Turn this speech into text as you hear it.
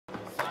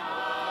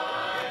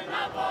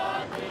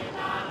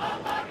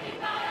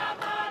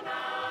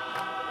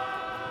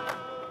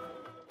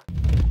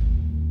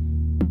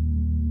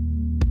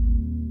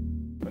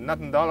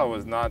Natadola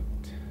was not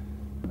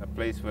a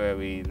place where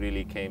we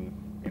really came,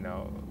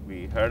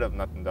 we heard of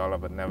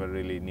Natadola but never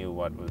really knew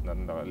what was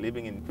Natadola.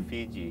 Living in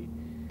Fiji,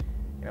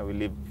 we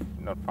live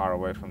not far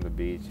away from the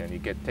beach, and you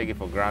take it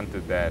for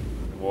granted that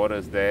the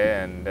water's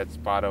there and that's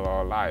part of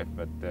our life.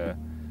 But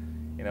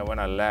when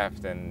I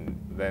left and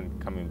then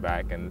coming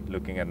back and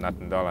looking at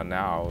Natadola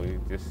now, we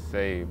just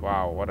say,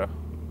 wow,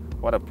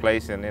 what a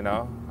place, and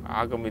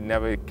how come we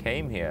never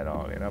came here at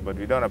all, But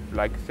we don't,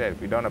 like I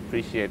said, we don't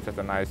appreciate such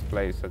a nice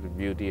place, such a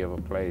beauty of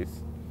a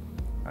place,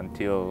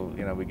 until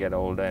we get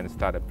older and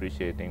start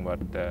appreciating what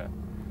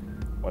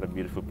a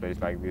beautiful place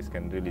like this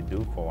can really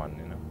do for one,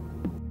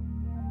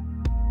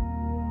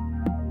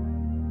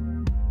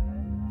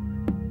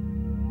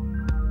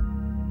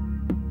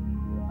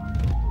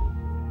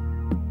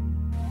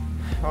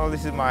 Well,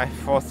 this is my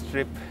fourth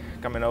trip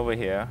coming over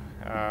here.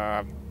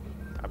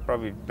 I've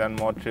probably done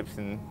more trips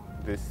in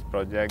this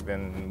project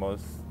than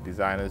most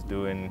designers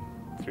do in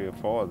 3 or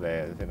 4 of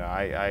theirs.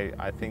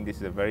 I think this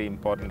is a very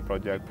important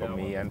project for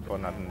me and for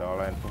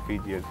Natadola and for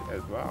Fiji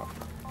as well.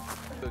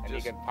 So and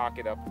you can park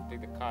it up,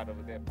 take the cart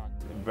over there.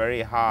 It's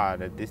very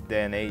hard at this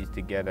day and age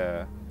to get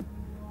a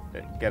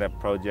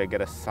project,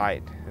 get a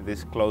site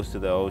this close to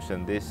the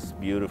ocean, this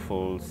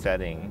beautiful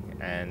setting,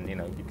 and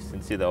you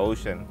can see the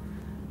ocean.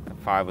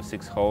 5 or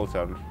 6 holes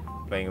are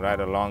playing right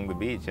along the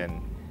beach,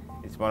 and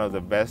it's one of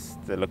the best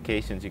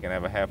locations you can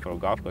ever have for a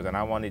golf course. And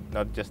I want it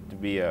not just to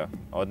be an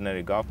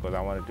ordinary golf course,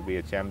 I want it to be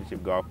a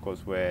championship golf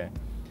course where,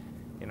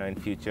 in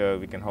future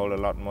we can hold a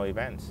lot more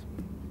events.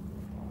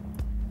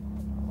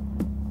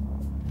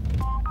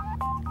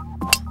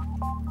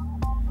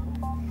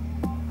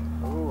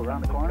 Ooh,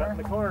 around the corner? Around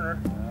the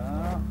corner.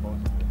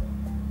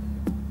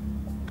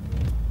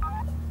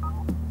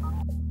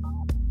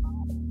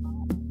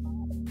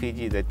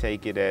 Fiji, they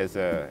take it as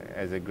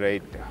a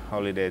great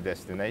holiday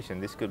destination.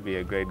 This could be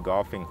a great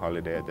golfing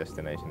holiday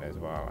destination as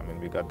well. I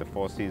mean, we got the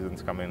 4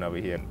 Seasons coming over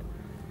here.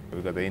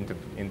 We've got the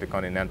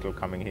Intercontinental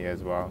coming here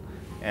as well,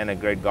 and a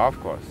great golf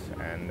course.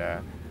 And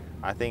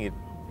I think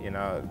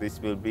this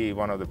will be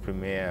one of the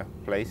premier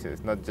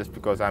places, not just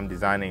because I'm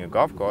designing a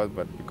golf course,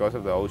 but because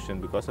of the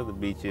ocean, because of the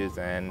beaches,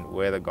 and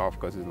where the golf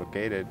course is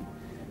located.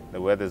 The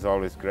weather's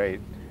always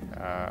great.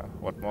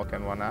 What more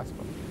can one ask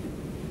for?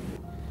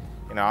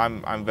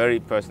 I'm very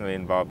personally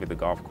involved with the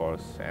golf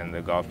course and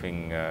the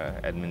golfing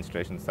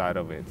administration side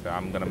of it. So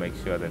I'm going to make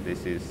sure that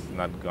this is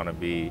not going to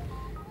be,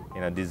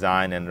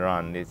 design and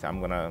run. I'm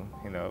going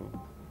to,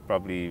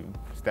 probably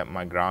step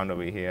my ground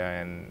over here,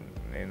 and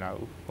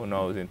who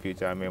knows, in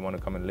future I may want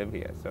to come and live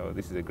here. So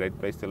this is a great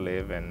place to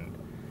live, and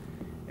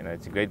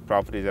it's great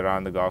properties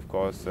around the golf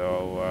course.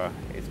 So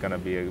it's going to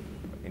be an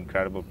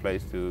incredible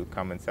place to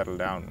come and settle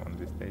down one of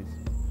these days.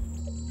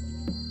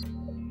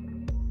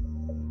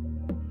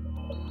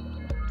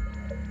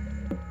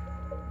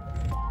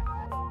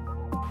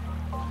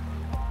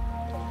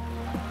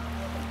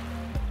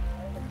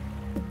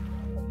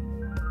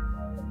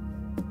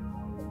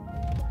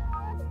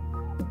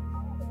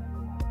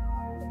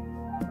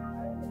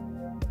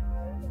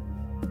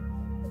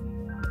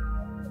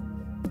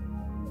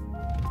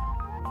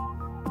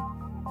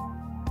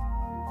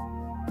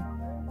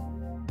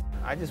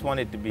 I just want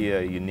it to be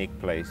a unique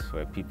place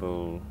where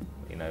people,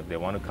 if they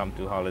want to come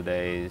to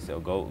holidays or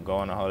go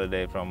on a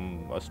holiday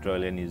from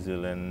Australia, New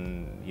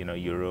Zealand,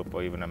 Europe,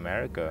 or even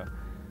America,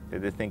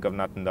 they think of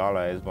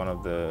Natadola as one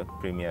of the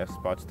premier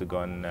spots to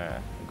go and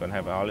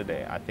have a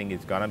holiday. I think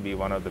it's going to be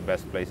one of the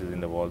best places in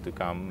the world to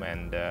come,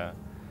 and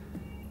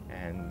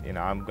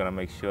I'm going to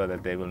make sure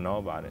that they will know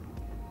about it.